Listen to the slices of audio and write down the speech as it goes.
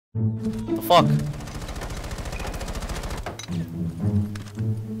The fuck?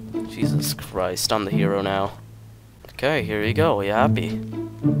 Jesus Christ, I'm the hero now. Okay, here you go. Are you happy?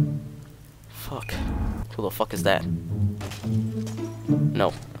 Fuck. Who the fuck is that?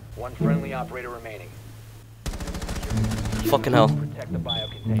 No. One friendly operator remaining. Fucking hell. Protect the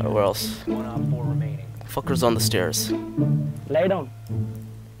biocontainer. Where else? One op 4 remaining. Fucker's on the stairs. Lie down.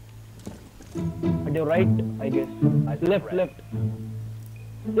 At your right, I guess. Left, left.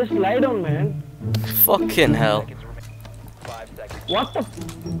 Just lie down, man. Fucking hell. 5 seconds. What the?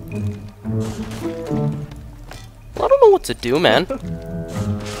 I don't know what to do, man. He's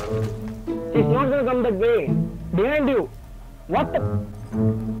not gonna come that way. Behind you. What the?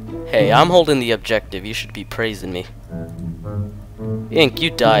 Hey, I'm holding the objective. You should be praising me. Ink,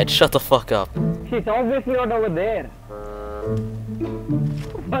 you died. Shut the fuck up. She's obviously not over there.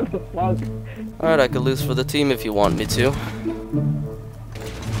 What the fuck? Alright, I could lose for the team if you want me to.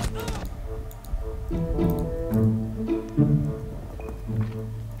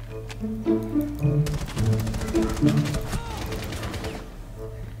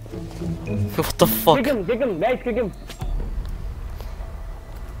 What the fuck? Kick him, guys, kick him.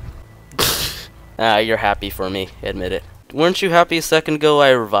 Ah, you're happy for me, admit it. Weren't you happy a second ago I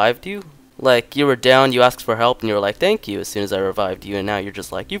revived you? Like, you were down, you asked for help, and you were like, thank you, as soon as I revived you, and now you're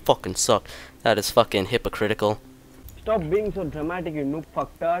just like, you fucking suck. That is fucking hypocritical. Stop being so dramatic, you noob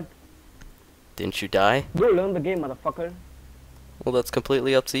fucktard. Didn't you die? Go learn the game, motherfucker. Well, that's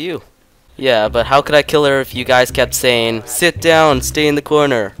completely up to you. Yeah, but how could I kill her if you guys kept saying, sit down, stay in the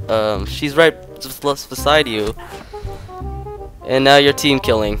corner? She's right just beside you. And now you're team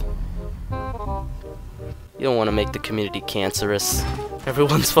killing. You don't want to make the community cancerous.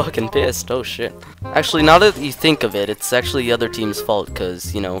 Everyone's fucking pissed. Oh shit. Actually, now that you think of it, it's actually the other team's fault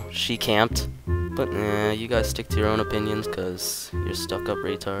because, you know, she camped. But you guys stick to your own opinions because you're stuck up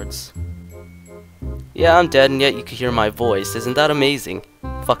retards. Yeah, I'm dead and yet you can hear my voice. Isn't that amazing?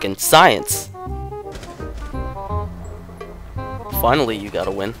 Fucking science. Finally you got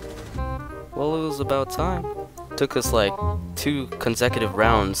a win. Well, it was about time. Took us like 2 consecutive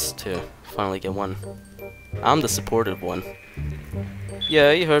rounds to finally get one. I'm the supportive one.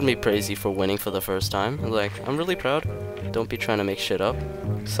 Yeah, you heard me praise you for winning for the first time. Like, I'm really proud. Don't be trying to make shit up.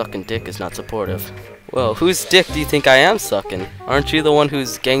 Sucking dick is not supportive. Well, whose dick do you think I am sucking? Aren't you the one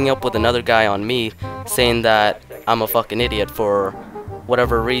who's ganging up with another guy on me, saying that I'm a fucking idiot for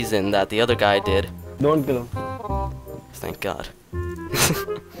whatever reason that the other guy did? Don't kill him. Thank God.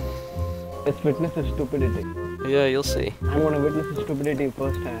 Let's witness his stupidity. Yeah, you'll see. I'm gonna witness his stupidity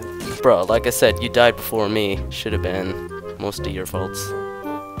firsthand. Bro, like I said, you died before me. Should have been most of your faults.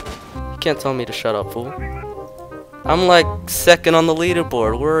 You can't tell me to shut up, fool. I'm like second on the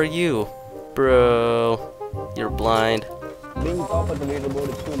leaderboard. Where are you? Bro, you're blind. Being top of the leaderboard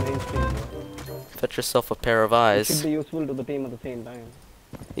is too mainstream. Fetch yourself a pair of It eyes. should be useful to the team at the same time.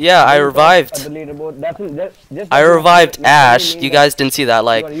 Yeah, I Being top revived. At the leaderboard, just I revived doesn't Ash. mean You that guys didn't see that. you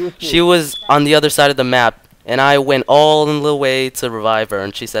Like, are useful. she was on the other side of the map, and I went all in the way to revive her,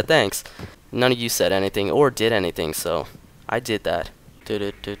 and she said thanks. None of you said anything or did anything, so I did that.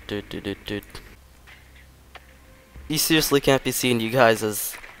 You seriously can't be seeing you guys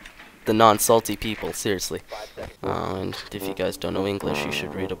as the non-salty people, seriously. And if you guys don't know English, you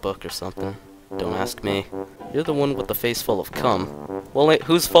should read a book or something. Don't ask me. You're the one with the face full of cum. Well,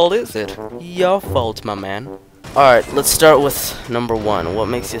 whose fault is it? Your fault, my man. Alright, let's start with number 1. What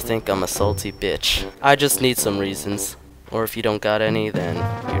makes you think I'm a salty bitch? I just need some reasons. Or if you don't got any, then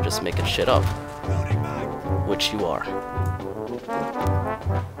you're just making shit up. Which you are.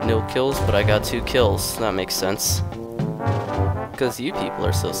 No kills, but I got 2 kills. That makes sense. Because you people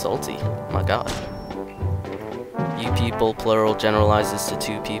are so salty. My god. You people, plural, generalizes to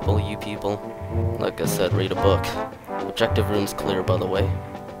 2 people, you people. Like I said, read a book. Objective room's clear, by the way.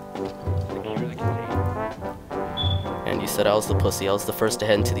 And you said I was the pussy. I was the first to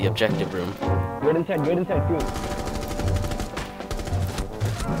head into the objective room. Get inside, Q.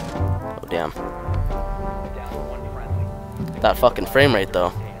 Oh, damn. That fucking frame rate,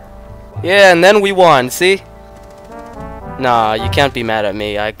 though. Yeah, and then we won, see? Nah, you can't be mad at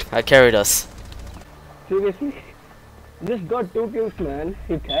me. I carried us. Seriously? Just got 2 kills, man.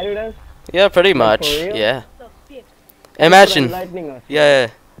 He carried us. Yeah, pretty Like, much. for real? Yeah. Thanks for Imagine. enlightening us. Yeah,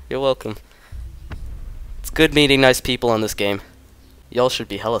 you're welcome. It's good meeting nice people on this game. Y'all should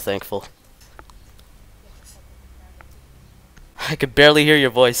be hella thankful. I could barely hear your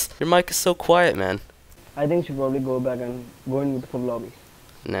voice. Your mic is so quiet, man. I think she probably go back and go in with the full lobby.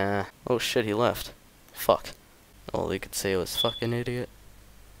 Nah. Oh shit, he left. Fuck. All they could say was fucking idiot.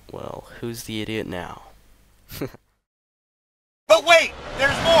 Well, who's the idiot now? But wait,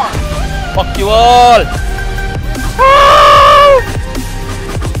 there's more! Fuck you all! Ah!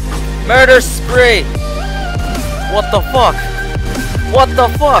 Murder spree! What the fuck? What the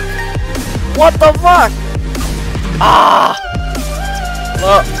fuck? What the fuck? Ah!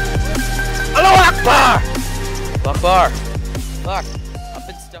 Look! Allahu Akbar! Akbar! Fuck! I've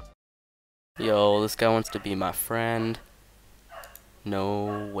been stuck. Yo, this guy wants to be my friend.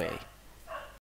 No way.